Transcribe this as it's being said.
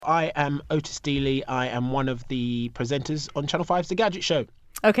I am Otis Dealey. I am one of the presenters on Channel 5's The Gadget Show.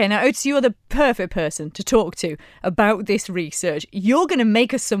 Okay, now Otis, you're the perfect person to talk to about this research. You're going to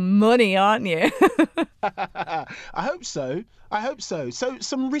make us some money, aren't you? I hope so. So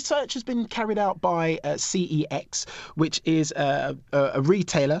some research has been carried out by CEX, which is a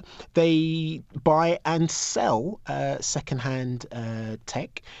retailer. They buy and sell second-hand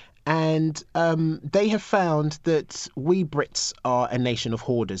tech. And they have found that we Brits are a nation of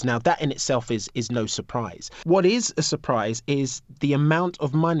hoarders. Now, that in itself is no surprise. What is a surprise is the amount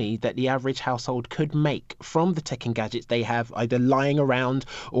of money that the average household could make from the tech and gadgets they have either lying around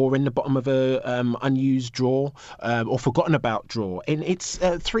or in the bottom of a unused drawer or forgotten about drawer. And it's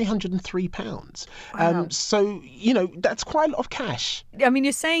 £303. Wow. So, that's quite a lot of cash. I mean,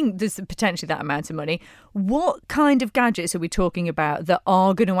 you're saying there's potentially that amount of money. What kind of gadgets are we talking about that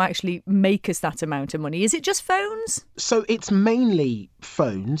are going to actually make us that amount of money? Is it just phones? So it's mainly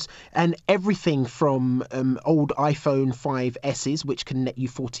phones and everything from old iPhone 5Ss, which can net you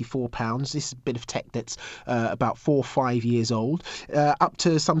 £44. This is a bit of tech that's about 4 or 5 years old, up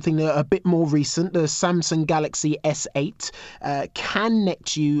to something a bit more recent. The Samsung Galaxy S8 can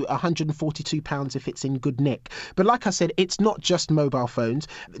net you £142 if it's in good nick. But like I said, it's not just mobile phones.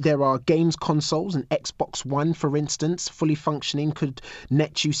 There are games consoles, and Xbox One, for instance, fully functioning, could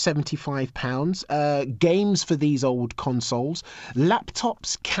net you £75. Games for these old consoles,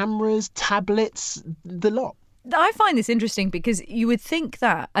 laptops, cameras, tablets, the lot. I find this interesting because you would think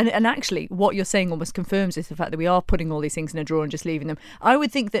that, and actually what you're saying almost confirms this, the fact that we are putting all these things in a drawer and just leaving them. I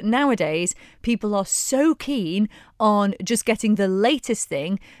would think that nowadays people are so keen on just getting the latest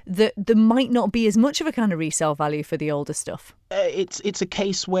thing that there might not be as much of a kind of resale value for the older stuff. It's a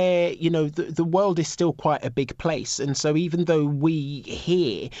case where, the world is still quite a big place. And so even though we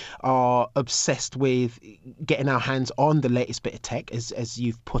here are obsessed with getting our hands on the latest bit of tech, as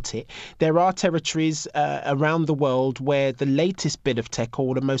you've put it, there are territories around the world where the latest bit of tech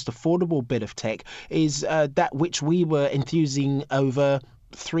or the most affordable bit of tech is that which we were enthusing over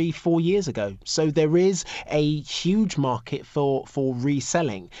 3-4 years ago. So there is a huge market for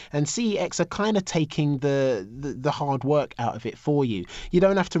reselling, and CEX are kind of taking the hard work out of it for you. You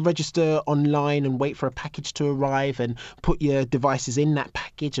don't have to register online and wait for a package to arrive and put your devices in that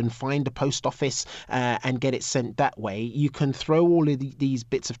package and find a post office and get it sent that way. You can throw all of these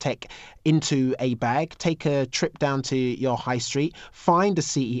bits of tech into a bag, take a trip down to your high street, find a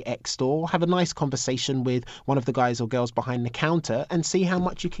CEX store, have a nice conversation with one of the guys or girls behind the counter, and see how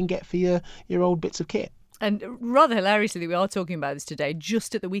much you can get for your old bits of kit. And rather hilariously, we are talking about this today.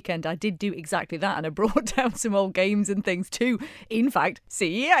 Just at the weekend, I did do exactly that, and I brought down some old games and things too. In fact,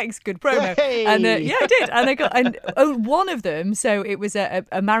 CEX, good promo. Hey! And yeah, I did. And I got one of them. So it was a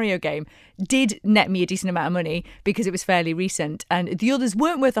Mario game. Did net me a decent amount of money because it was fairly recent, and the others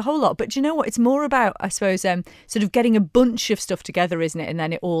weren't worth a whole lot. But do you know what? It's more about, I suppose, sort of getting a bunch of stuff together, isn't it? And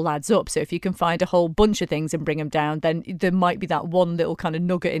then it all adds up. So if you can find a whole bunch of things and bring them down, then there might be that one little kind of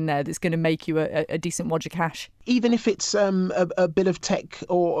nugget in there that's going to make you a decent wad of cash. Even if it's a bit of tech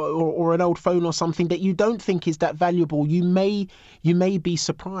or an old phone or something that you don't think is that valuable, you may be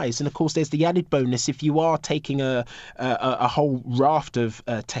surprised. And of course, there's the added bonus: if you are taking a whole raft of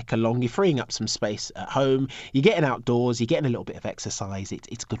tech along, you're freeing up some space at home. You're getting outdoors. You're getting a little bit of exercise.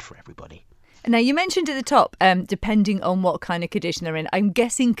 It's good for everybody. Now, you mentioned at the top, depending on what kind of condition they're in, I'm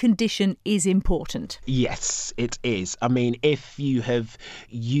guessing condition is important. Yes, it is. I mean, if you have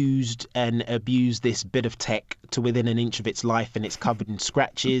used and abused this bit of tech to within an inch of its life and it's covered in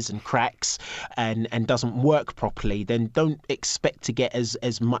scratches and cracks and doesn't work properly, then don't expect to get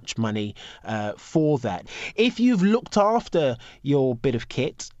as much money for that. If you've looked after your bit of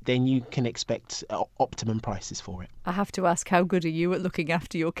kit, then you can expect optimum prices for it. I have to ask, how good are you at looking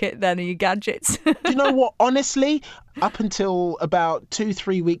after your kit then, and your gadgets? Do you know what? Honestly, up until about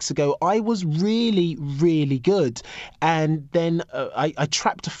 2-3 weeks ago, I was really, really good. And then I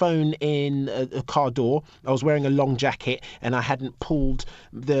trapped a phone in a car door. I was wearing a long jacket and I hadn't pulled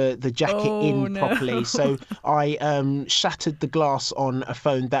the jacket properly. So I shattered the glass on a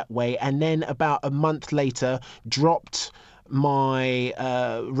phone that way. And then about a month later, dropped my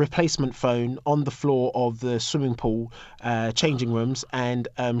replacement phone on the floor of the swimming pool changing rooms and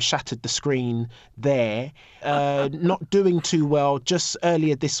shattered the screen there. Not doing too well. Just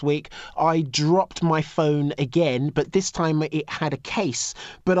earlier this week, I dropped my phone again, but this time it had a case.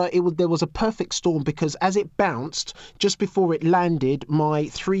 But there was a perfect storm, because as it bounced, just before it landed, my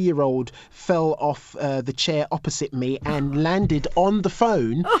 3-year-old fell off the chair opposite me and landed on the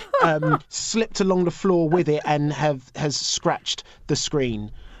phone, slipped along the floor with it, and has scratched the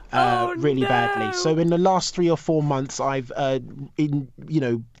screen really badly. So in the last 3 or 4 months, I've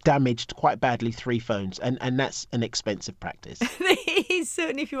damaged quite badly 3 phones, and that's an expensive practice. It is,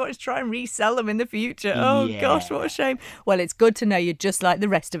 certainly if you want to try and resell them in the future. Oh, Yeah. gosh, what a shame. Well, it's good to know you're just like the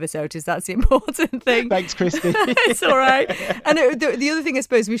rest of us, Otis. That's the important thing. Thanks, Christy. It's all right. And the other thing I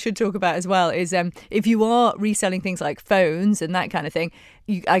suppose we should talk about as well is if you are reselling things like phones and that kind of thing,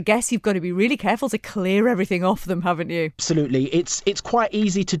 I guess you've got to be really careful to clear everything off them, haven't you? Absolutely. It's quite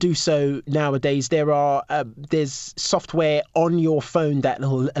easy to do so nowadays. There's software on your phone that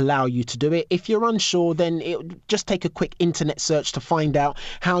will allow you to do it. If you're unsure, then just take a quick internet search to find out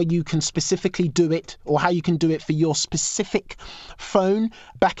how you can specifically do it, or how you can do it for your specific phone.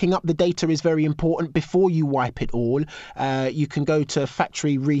 Backing up the data is very important before you wipe it all. You can go to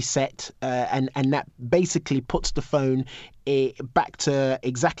factory reset, and that basically puts the phone back to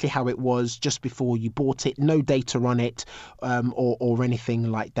exactly how it was just before you bought it. No data on it, or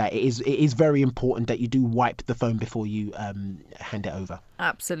anything like that. It is very important that you do wipe the phone before you hand it over.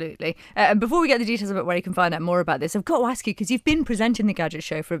 Absolutely. And before we get the details about where you can find out more about this, I've got to ask you, because you've been presenting the Gadget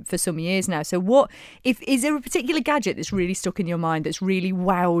Show for some years now. So is there a particular gadget that's really stuck in your mind, that's really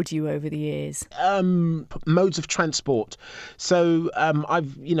wowed you over the years? Modes of transport. So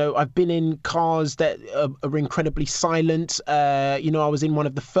I've been in cars that are incredibly silent. I drove one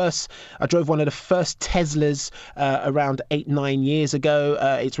of the first Teslas around 8-9 years ago.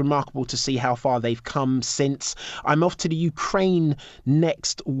 It's remarkable to see how far they've come since. I'm off to the Ukraine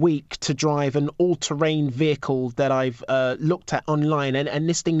next week to drive an all-terrain vehicle that I've looked at online, and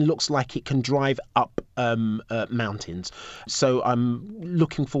this thing looks like it can drive up mountains. So I'm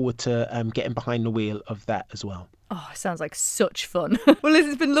looking forward to getting behind the wheel of that as well. Oh, sounds like such fun. Well, listen,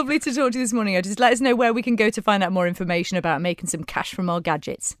 it's been lovely to talk to you this morning. Just let us know where we can go to find out more information about making some cash from our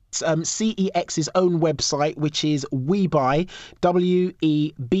gadgets. It's CEX's own website, which is webuy,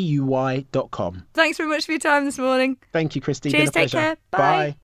 WEBUY.com. Thanks very much for your time this morning. Thank you, Christy. Cheers, Been a pleasure. take care. Bye.